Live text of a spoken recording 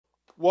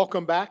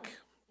Welcome back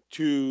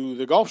to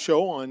the Golf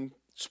Show on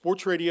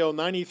Sports Radio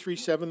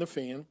 93.7 The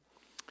Fan.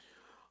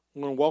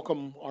 I'm going to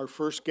welcome our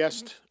first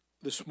guest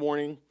this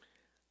morning.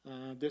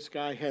 This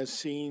guy has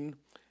seen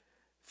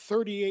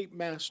 38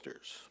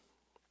 Masters.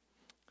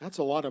 That's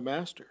a lot of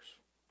Masters.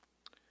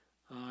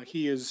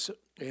 He is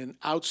an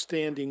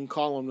outstanding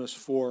columnist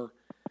for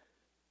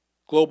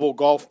Global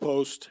Golf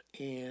Post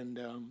and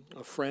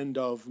a friend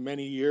of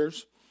many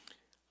years,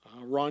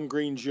 Ron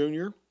Greene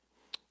Jr.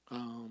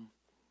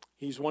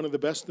 He's one of the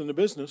best in the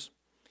business,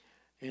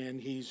 and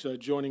he's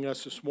joining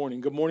us this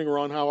morning. Good morning,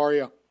 Ron. How are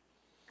you?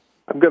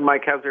 I'm good,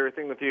 Mike. How's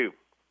everything with you?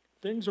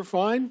 Things are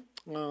fine.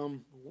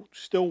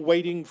 Still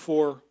waiting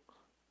for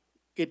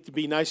it to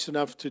be nice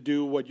enough to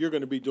do what you're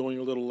going to be doing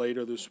a little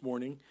later this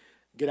morning,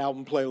 get out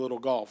and play a little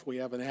golf. We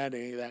haven't had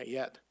any of that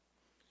yet.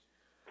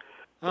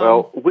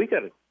 Well, we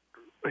got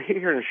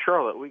here in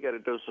Charlotte, we got a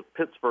dose of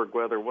Pittsburgh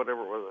weather, whatever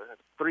it was.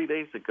 3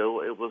 days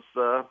ago, it was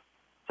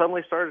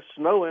suddenly started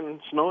snowing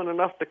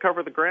enough to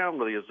cover the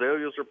ground. The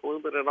azaleas are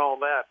blooming and all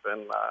that.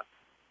 And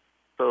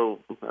so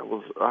that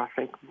was, I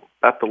think,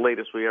 about the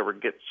latest we ever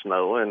get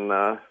snow.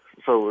 And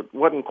so it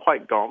wasn't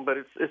quite gone, but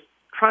it's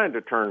trying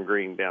to turn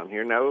green down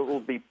here. Now, it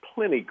will be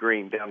plenty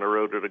green down the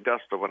road at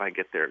Augusta when I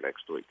get there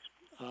next week.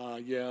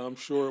 Yeah, I'm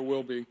sure it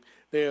will be.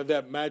 They have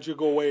that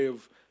magical way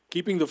of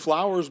keeping the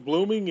flowers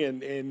blooming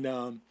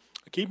and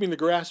keeping the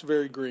grass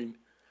very green.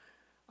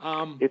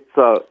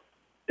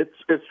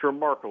 It's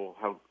remarkable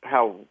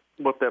how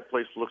what that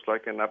place looks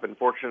like, and I've been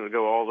fortunate to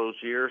go all those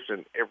years,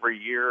 and every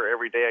year,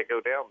 every day I go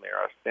down there,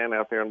 I stand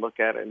out there and look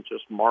at it and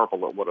just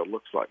marvel at what it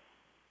looks like.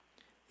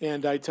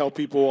 And I tell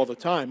people all the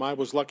time, I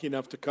was lucky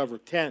enough to cover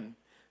 10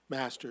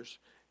 Masters,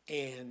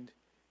 and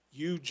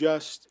you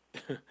just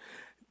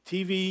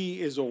TV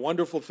is a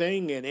wonderful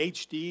thing, and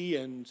HD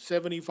and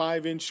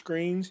 75-inch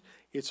screens,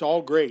 it's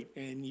all great,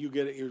 and you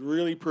get it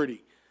really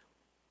pretty.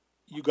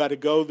 You got to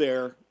go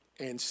there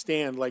and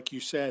stand, like you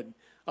said,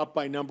 up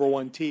by number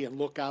one tee and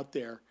look out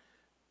there.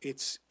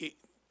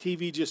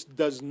 TV just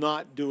does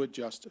not do it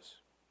justice.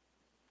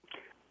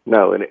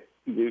 No, and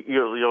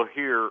you'll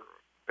hear,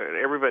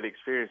 everybody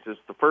experiences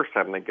the first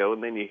time they go,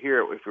 and then you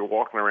hear it if you're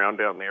walking around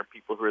down there,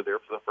 people who are there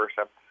for the first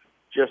time,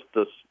 just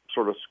the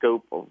sort of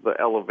scope of the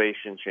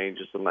elevation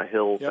changes in the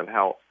hills. Yep. And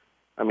how,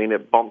 I mean,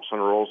 it bumps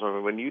and rolls. I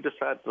mean, when you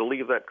decide to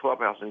leave that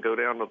clubhouse and go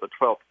down to the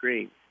 12th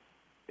green,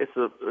 it's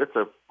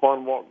a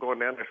fun walk going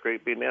down there,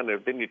 straight being down there.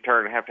 Then you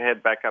turn and have to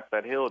head back up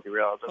that hill, and you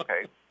realize,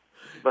 okay,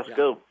 let's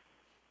go.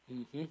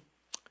 Mm-hmm.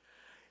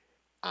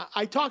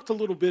 I talked a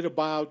little bit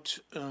about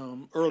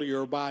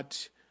earlier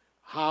about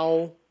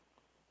how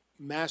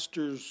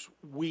Masters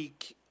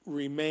Week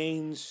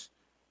remains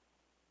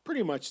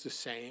pretty much the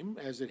same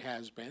as it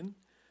has been,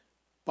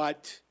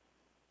 but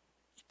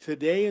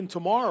today and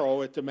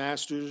tomorrow at the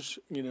Masters,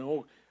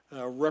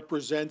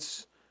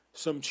 represents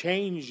some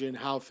change in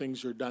how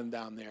things are done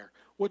down there.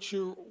 What's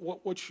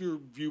your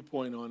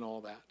viewpoint on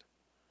all that?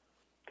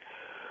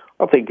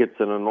 I think it's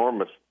an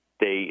enormous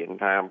day in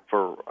time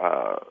for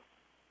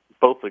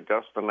both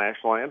Augusta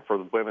National and for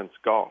the women's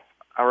golf.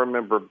 I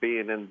remember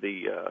being in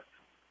the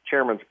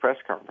chairman's press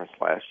conference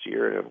last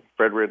year,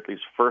 Fred Ridley's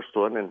first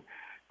one, and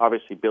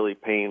obviously Billy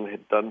Payne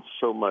had done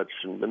so much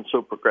and been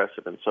so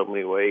progressive in so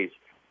many ways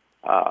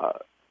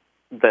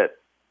that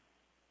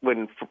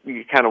when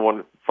you kind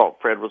of thought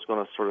Fred was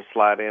going to sort of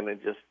slide in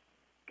and just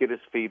get his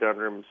feet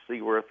under him and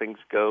see where things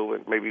go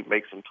and maybe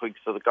make some tweaks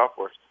to the golf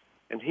course.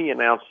 And he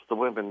announced the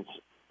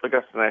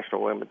Augusta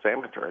National Women's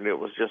Amateur, and it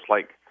was just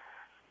like,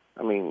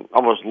 I mean,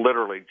 almost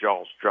literally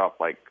jaws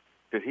dropped. Like,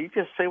 did he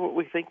just say what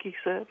we think he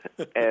said?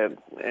 and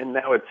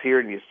now it's here,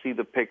 and you see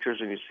the pictures,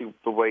 and you see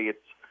the way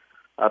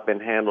it's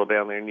been handled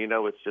down there, and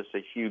it's just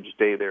a huge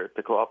day there at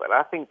the club. And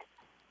I think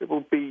it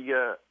will be.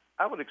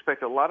 I would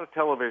expect a lot of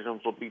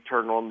televisions will be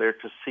turned on there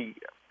to see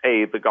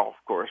the golf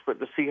course, but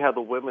to see how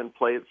the women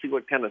play it, see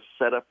what kind of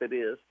setup it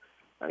is.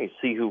 I mean,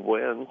 see who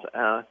wins.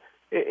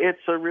 It's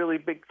a really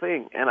big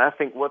thing, and I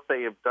think what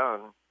they have done.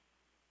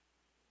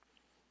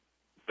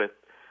 But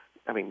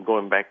I mean,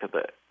 going back to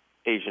the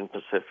Asia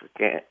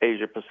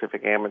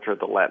Pacific Amateur,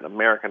 the Latin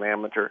American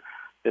Amateur,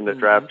 then the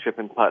drive, chip,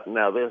 and putt.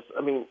 Now this,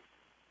 I mean,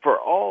 for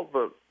all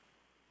the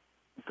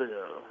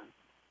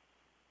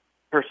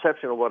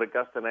perception of what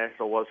Augusta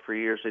National was for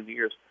years and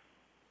years,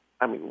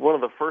 I mean, one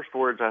of the first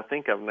words I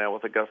think of now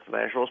with Augusta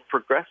National is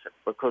progressive,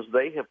 because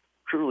they have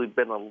truly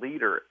been a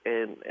leader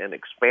in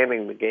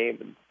expanding the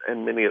game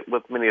and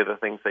with many of the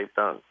things they've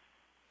done.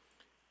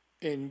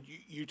 And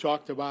you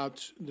talked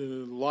about a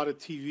lot of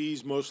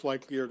TVs most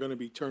likely are going to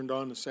be turned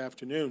on this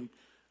afternoon,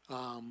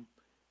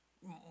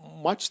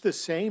 much the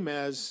same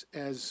as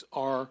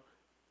are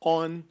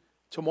on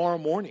tomorrow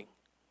morning.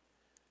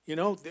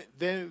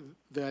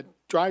 That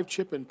drive,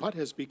 chip, and putt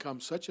has become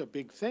such a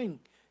big thing.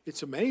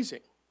 It's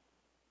amazing.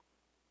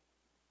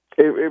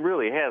 It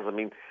really has. I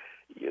mean,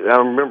 I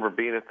remember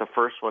being at the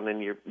first one,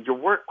 and you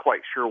weren't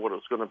quite sure what it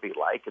was going to be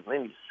like, and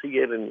then you see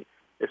it, and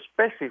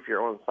especially if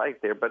you're on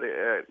site there, but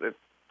it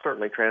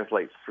certainly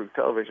translates through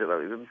television. I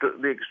mean,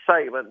 the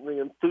excitement,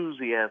 the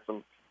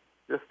enthusiasm,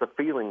 just the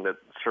feeling that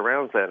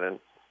surrounds that, and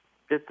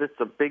it's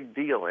a big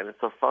deal, and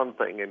it's a fun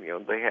thing. And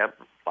they have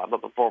a lot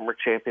of the former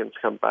champions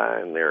come by,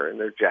 and they're in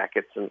their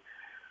jackets and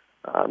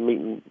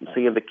meeting,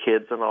 seeing the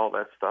kids and all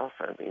that stuff.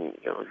 I mean,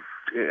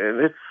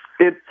 and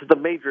it's the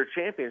major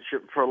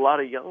championship for a lot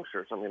of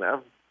youngsters. I mean, I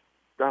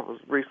was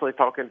recently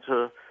talking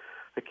to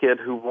a kid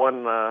who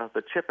won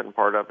the chipping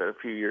part of it a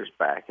few years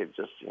back. It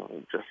just,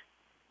 you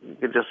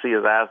could just see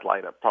his eyes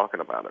light up talking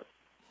about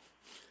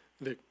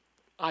it.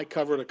 I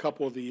covered a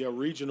couple of the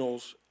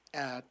regionals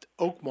at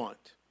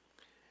Oakmont,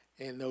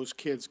 and those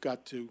kids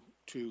got to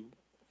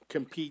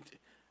compete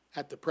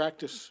at the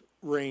practice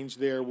range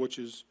there, which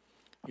is,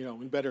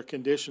 in better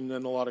condition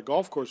than a lot of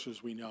golf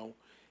courses we know.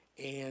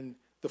 And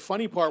the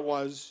funny part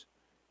was,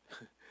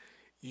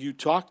 you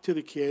talk to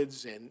the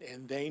kids,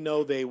 and they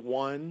know they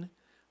won,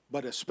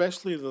 but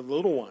especially the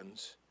little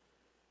ones,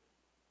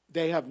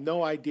 they have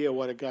no idea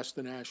what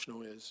Augusta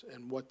National is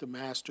and what the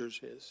Masters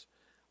is.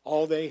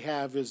 All they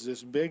have is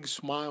this big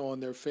smile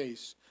on their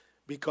face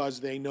because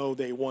they know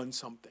they won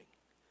something.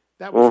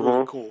 That was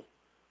really cool.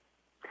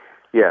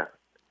 Yeah,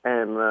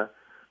 and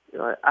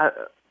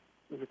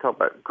you talk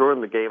about growing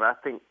the game. I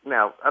think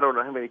now, I don't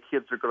know how many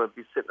kids are going to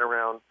be sitting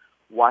around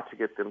watching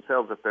it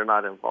themselves if they're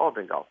not involved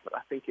in golf, but I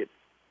think it's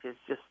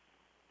just,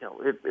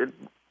 it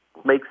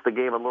makes the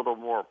game a little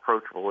more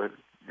approachable.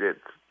 It's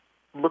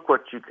look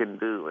what you can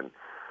do, and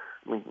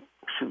I mean,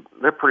 shoot,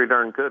 they're pretty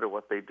darn good at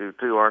what they do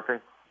too, aren't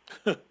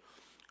they?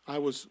 I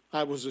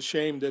was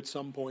ashamed at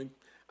some point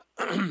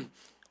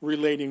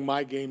relating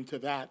my game to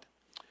that.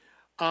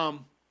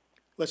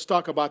 Let's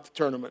talk about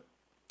the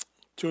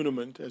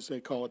tournament as they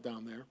call it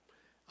down there.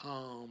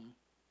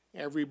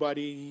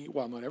 Everybody,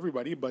 well, not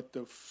everybody, but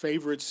the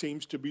favorite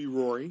seems to be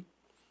Rory.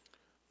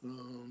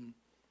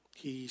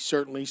 He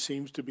certainly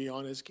seems to be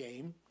on his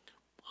game.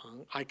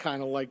 I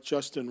kind of like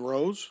Justin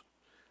Rose,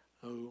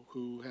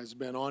 who has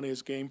been on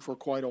his game for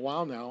quite a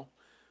while now.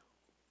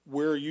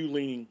 Where are you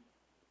leaning?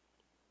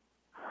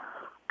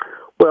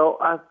 Well,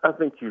 I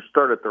think you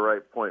start at the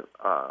right point.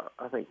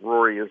 I think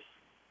Rory is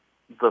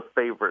the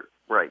favorite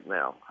right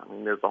now. I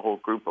mean, there's a whole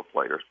group of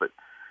players, but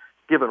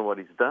given what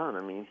he's done,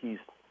 I mean, he's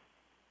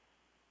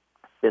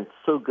been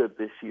so good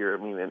this year.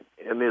 I mean,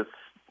 in his,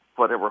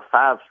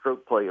 5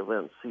 stroke play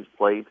events he's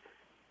played,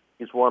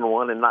 he's won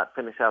one and not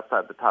finished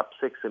outside the top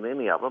 6 in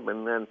any of them.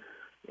 And then,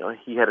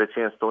 he had a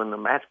chance to win the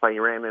match play. He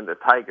ran into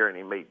Tiger, and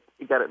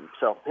he got it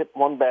himself. Hit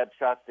one bad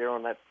shot there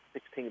on that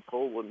 16th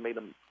hole and made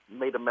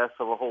a mess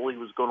of a hole he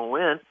was going to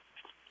win.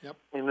 Yep.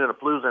 And then a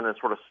blues and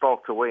sort of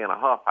stalked away in a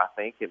huff, I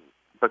think, and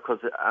because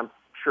he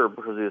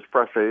was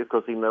frustrated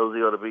because he knows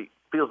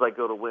feels like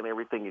he ought to win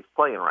everything he's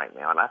playing right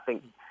now. And I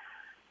think,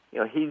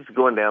 he's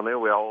going down there.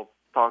 We all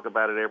talk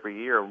about it every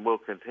year, and we'll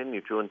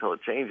continue to until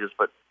it changes.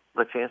 But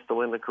the chance to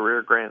win the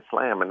career Grand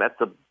Slam, and that's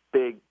a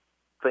big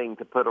thing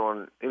to put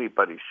on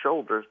anybody's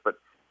shoulders. But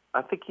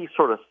I think he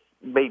sort of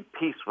made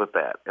peace with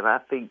that, and I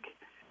think,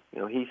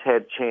 he's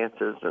had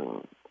chances,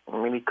 and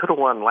I mean, he could have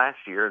won last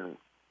year. And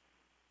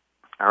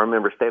I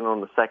remember standing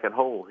on the second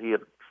hole. He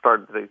had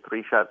started to take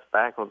 3 shots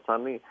back on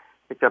Sunday,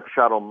 picked up a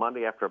shot on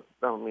Monday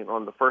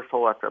on the first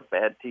hole after a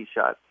bad tee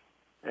shot,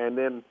 and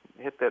then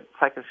hit that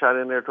second shot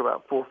in there to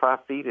about 4 or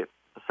 5 feet at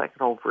the second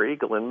hole for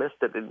eagle and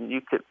missed it. And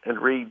you could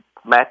read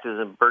matches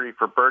and birdie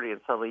for birdie,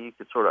 and suddenly you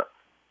could sort of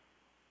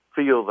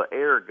feel the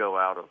air go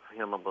out of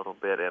him a little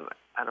bit. And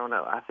I don't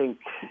know. I think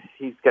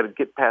he's got to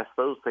get past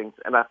those things,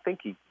 and I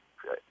think he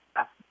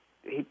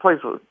plays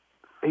with.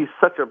 He's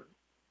such a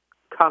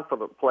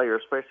confident player,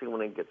 especially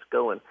when he gets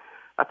going.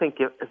 I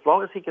think as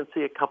long as he can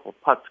see a couple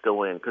putts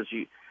go in, because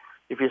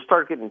if you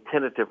start getting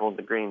tentative on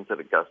the greens at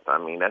Augusta, I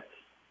mean,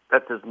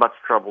 that's as much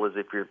trouble as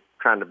if you're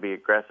trying to be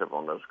aggressive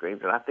on those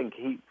greens. And I think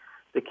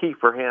the key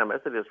for him,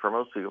 as it is for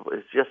most people,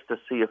 is just to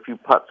see a few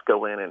putts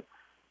go in and,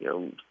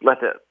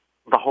 let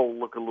the hole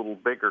look a little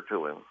bigger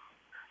to him.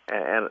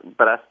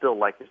 But I still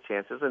like his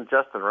chances. And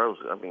Justin Rose,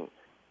 I mean,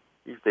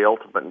 he's the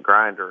ultimate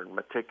grinder and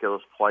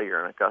meticulous player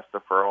in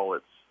Augusta for all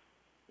it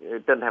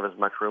doesn't have as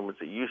much room as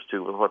it used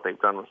to with what they've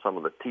done with some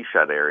of the tee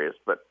shot areas.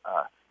 But,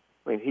 I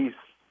mean, he's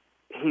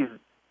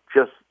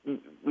just,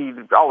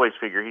 you always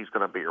figure he's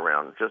going to be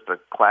around. Just a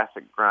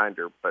classic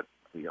grinder, but,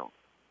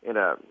 in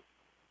a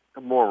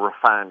more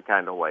refined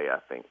kind of way, I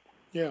think.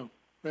 Yeah,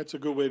 that's a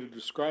good way to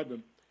describe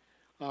him.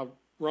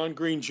 Ron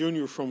Greene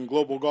Jr. from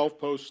Global Golf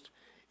Post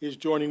is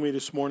joining me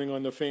this morning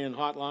on the Fan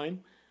Hotline,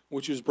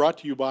 which is brought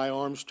to you by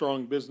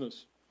Armstrong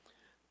Business.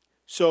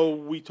 So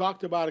we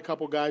talked about a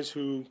couple guys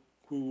who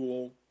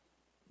will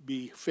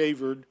be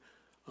favored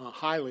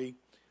highly.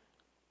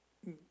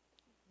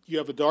 You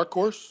have a dark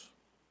horse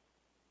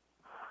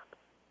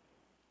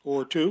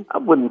or two? I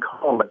wouldn't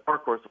call him a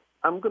dark horse.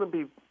 I'm going to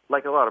be,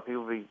 like a lot of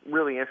people, be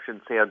really interested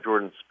to see how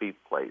Jordan Spieth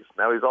plays.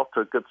 Now, he's off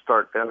to a good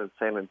start down in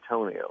San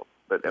Antonio,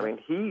 but, I mean,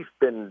 he's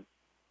been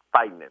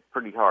fighting it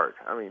pretty hard.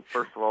 I mean,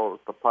 first of all,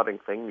 it's the putting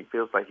thing. He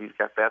feels like he's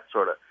got that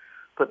sort of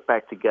put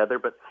back together,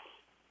 but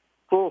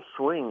full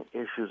swing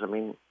issues. I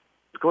mean,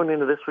 going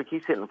into this week,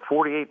 he's hitting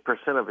 48%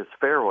 of his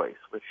fairways,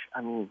 which,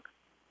 I mean,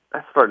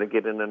 that's starting to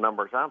get into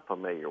numbers I'm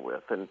familiar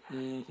with. And,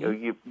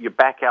 you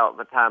back out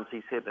the times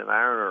he's hitting an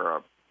iron or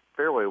a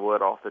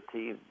Wood off the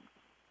tee.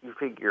 You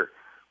figure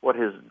what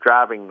his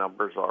driving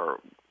numbers are,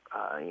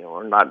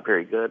 are not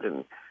very good,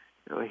 and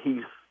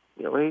he's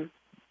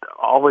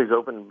always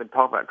open. Been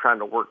talking about trying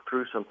to work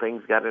through some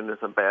things, got into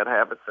some bad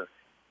habits, and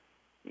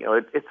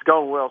it's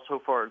gone well so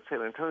far in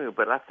San Antonio.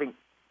 But I think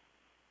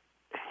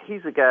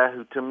he's a guy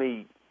who, to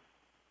me,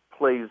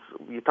 plays.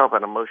 You talk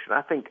about emotion.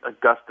 I think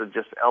Augusta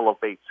just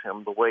elevates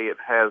him the way it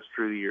has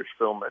through the years.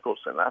 Phil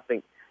Mickelson. I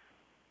think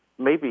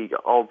maybe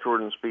all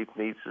Jordan Spieth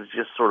needs is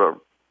just sort of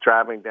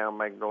driving down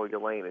Magnolia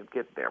Lane and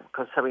getting there,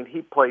 because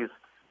he plays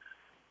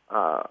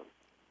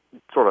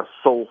sort of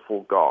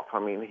soulful golf. I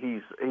mean,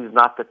 he's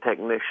not the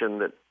technician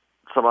that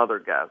some other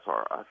guys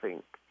are. I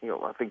think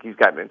he's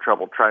gotten in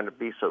trouble trying to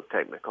be so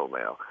technical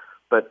now.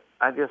 But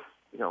I just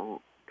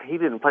he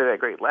didn't play that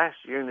great last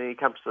year, and then he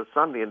comes to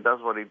Sunday and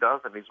does what he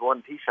does, and he's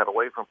one tee shot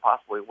away from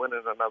possibly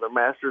winning another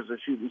Masters and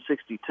shooting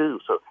 62.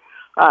 So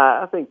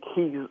I think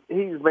he's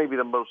maybe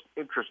the most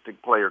interesting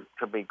player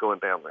to me going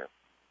down there.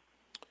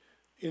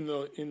 In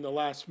the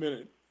last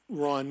minute,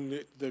 Ron,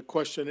 the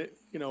question,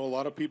 a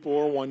lot of people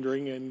are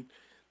wondering, and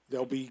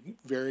they'll be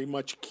very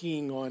much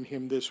keen on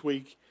him this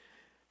week.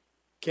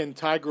 Can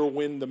Tiger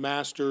win the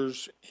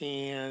Masters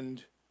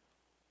and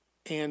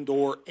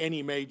or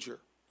any major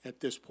at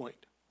this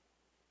point?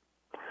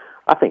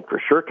 I think for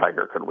sure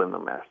Tiger could win the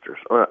Masters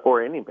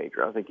or any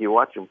major. I think you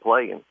watch him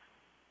play, and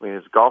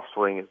his golf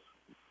swing is,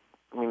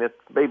 it's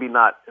maybe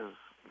not as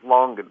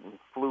long and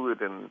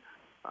fluid and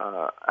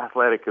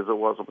athletic as it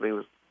was when he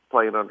was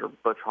playing under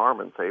Butch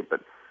Harmon, say,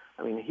 but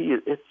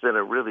it's in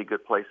a really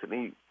good place,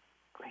 and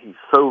he's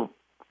so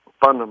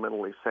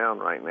fundamentally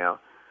sound right now.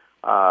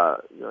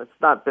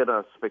 It's not been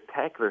a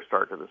spectacular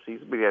start to the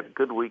season, but he had a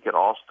good week at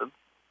Austin.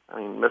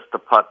 Missed a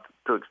putt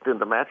to extend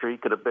the match, or he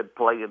could have been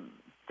playing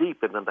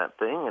deep into that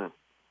thing, and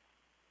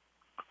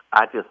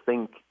I just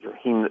think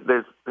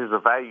there's a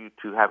value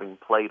to having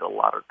played a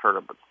lot of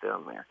tournaments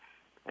down there,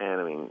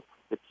 and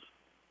it's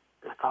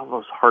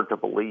almost hard to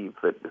believe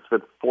that it's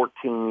been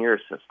 14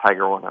 years since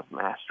Tiger won a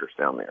Masters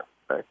down there.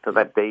 To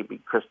that day,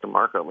 beat Chris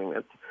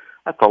DeMarco.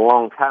 That's a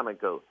long time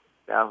ago.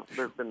 Now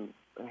there's been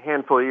a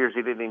handful of years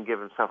he didn't even give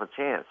himself a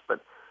chance,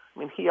 but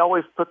he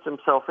always puts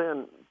himself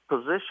in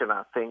position.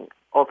 I think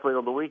ultimately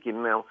on the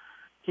weekend. Now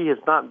he has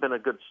not been a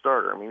good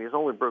starter. He's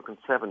only broken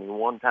 70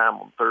 one time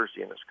on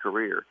Thursday in his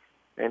career,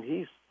 and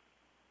he's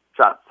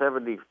shot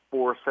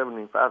 74,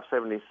 75,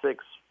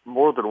 76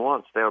 more than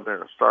once down there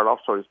to start off,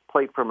 so he's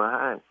played from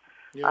behind.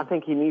 Yeah. I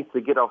think he needs to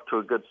get off to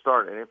a good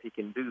start, and if he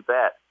can do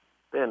that,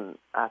 then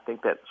I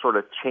think that sort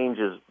of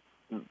changes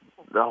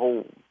the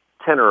whole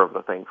tenor of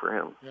the thing for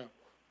him. Yeah.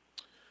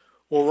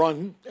 Well,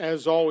 Ron,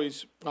 as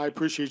always, I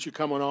appreciate you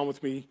coming on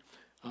with me.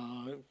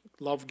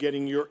 Love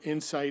getting your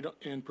insight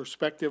and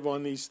perspective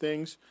on these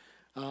things.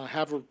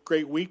 Have a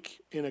great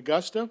week in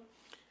Augusta,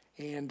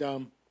 and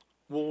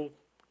we'll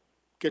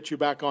get you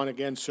back on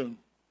again soon.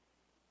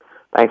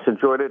 Thanks,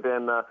 enjoyed it,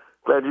 and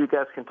glad you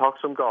guys can talk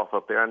some golf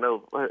up there. I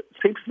know it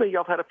seems to me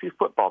y'all have had a few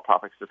football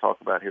topics to talk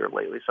about here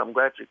lately, so I'm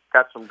glad you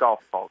got some golf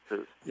talk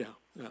too. Yeah,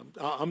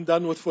 I'm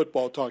done with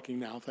football talking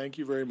now. Thank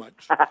you very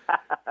much.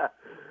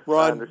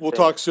 Ron, we'll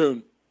talk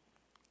soon.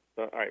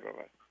 All right,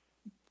 bye-bye.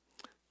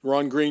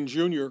 Ron Greene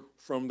Jr.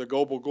 from the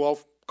Global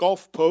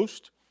Golf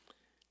Post.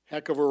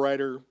 Heck of a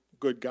writer,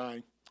 good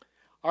guy.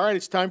 All right,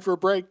 it's time for a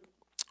break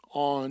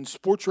on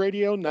Sports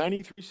Radio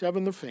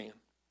 93.7 The Fan.